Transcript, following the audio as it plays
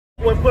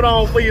What put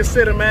on for your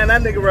city, man.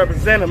 That nigga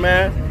represented,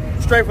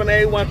 man. Straight from the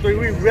 813.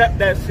 We rep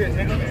that shit,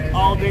 nigga.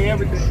 All day,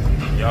 every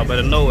day. Y'all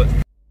better know it.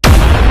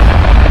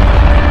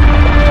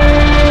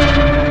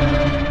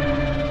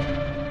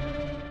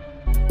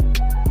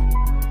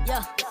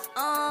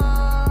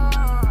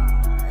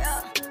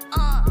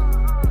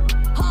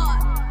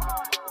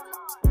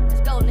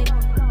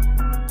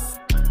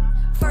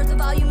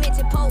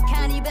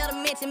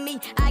 Me,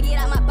 I get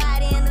out my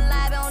body in the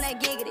lobby on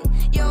that giggity.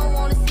 You don't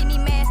wanna see me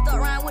man stuck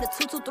around with a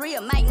 223,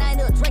 a Mike 9,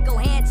 a Draco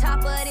hand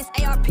chopper, this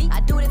ARP.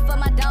 I do this for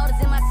my daughters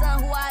and my son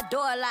who I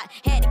adore a lot.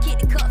 Had to kick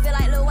the cup, feel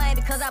like Lil Wayne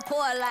because I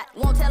pour a lot.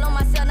 Won't tell on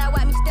myself, now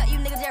watch me step, you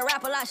niggas just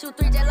rap a lot. Shoot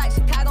 3 just like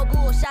Chicago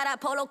Bulls, shout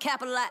out Polo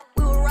Cap a lot.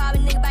 We were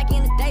robbing niggas back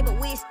in the day, but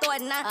we ain't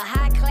starting now. A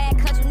high class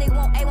country nigga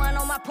want A1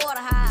 on my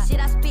porter high.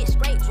 Shit I spit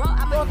straight drunk.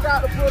 Fuck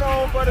out to put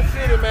on for the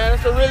city, man.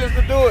 It's the realest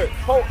to do it.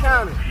 Polk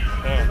County.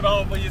 Put it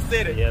on for your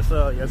city. Yes,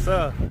 sir. Yes,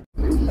 sir.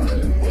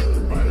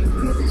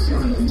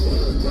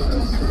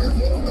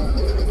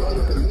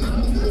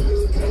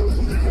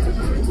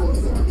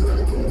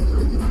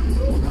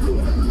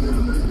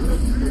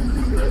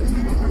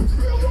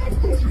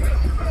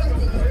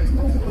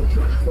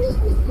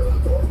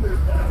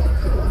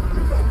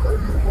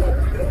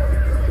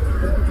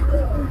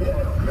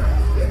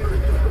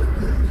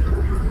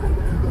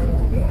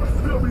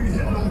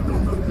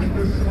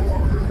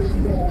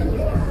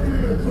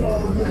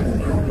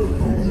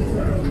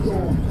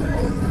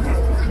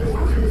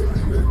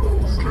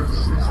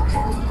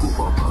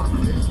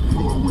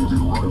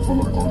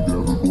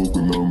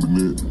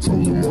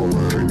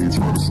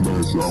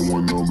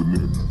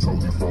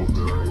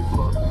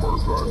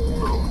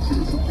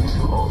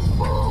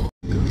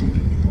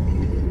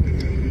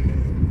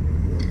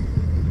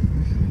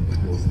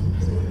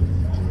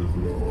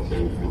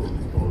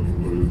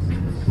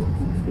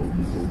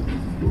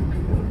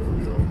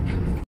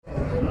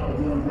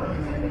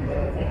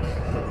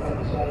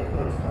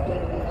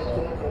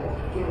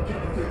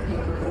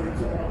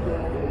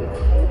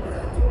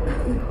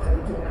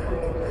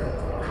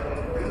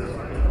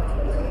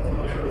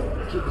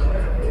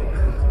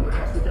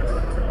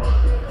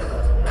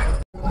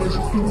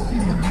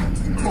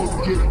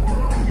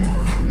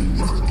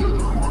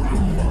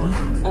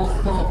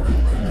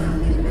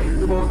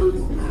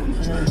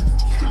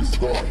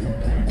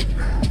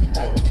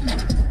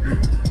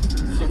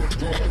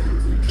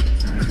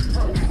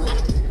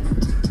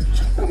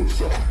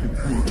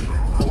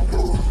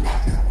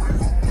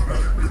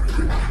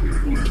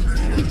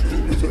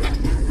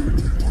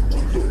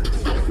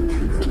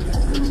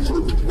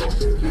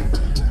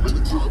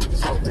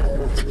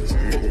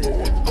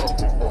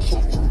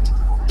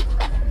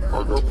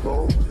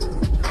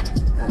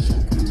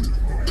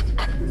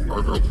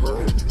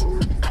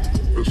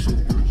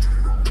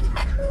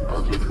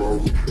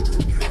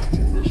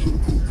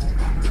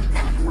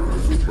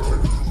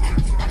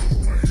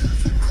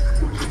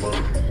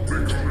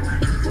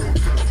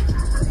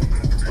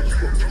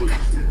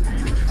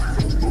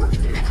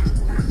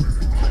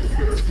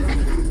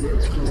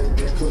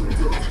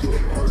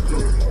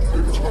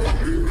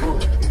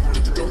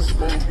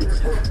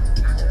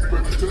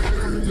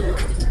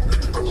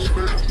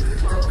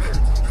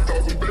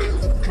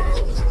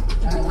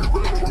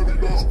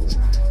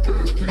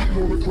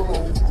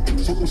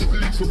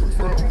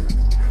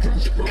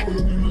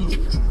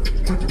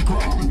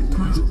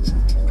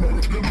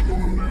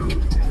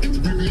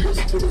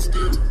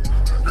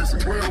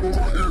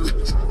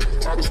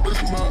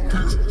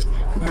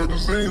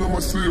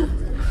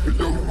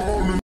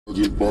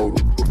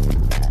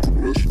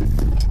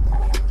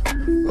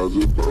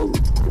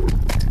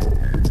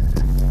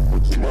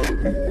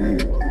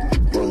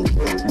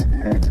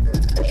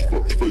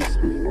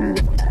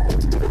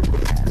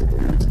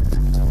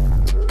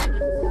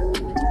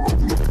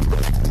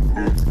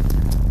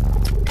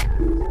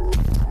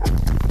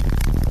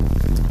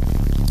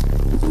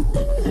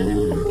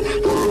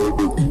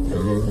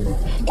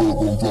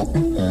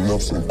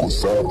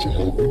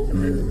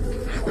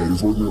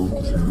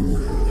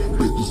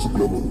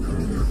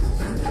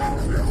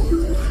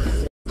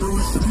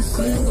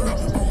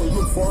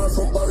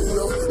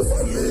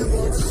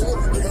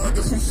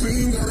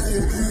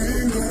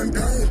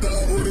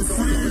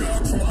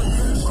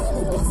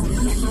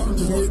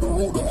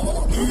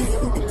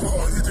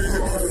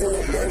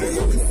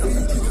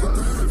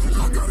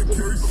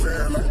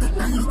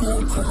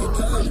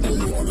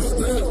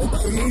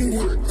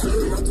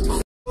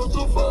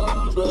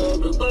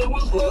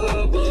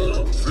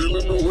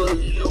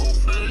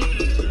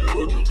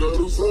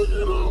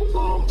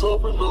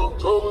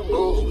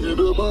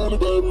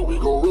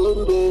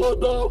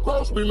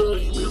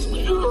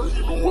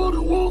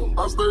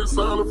 I stay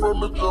silent from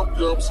the jump,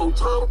 yeah, I'm so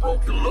tired of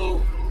broken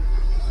love.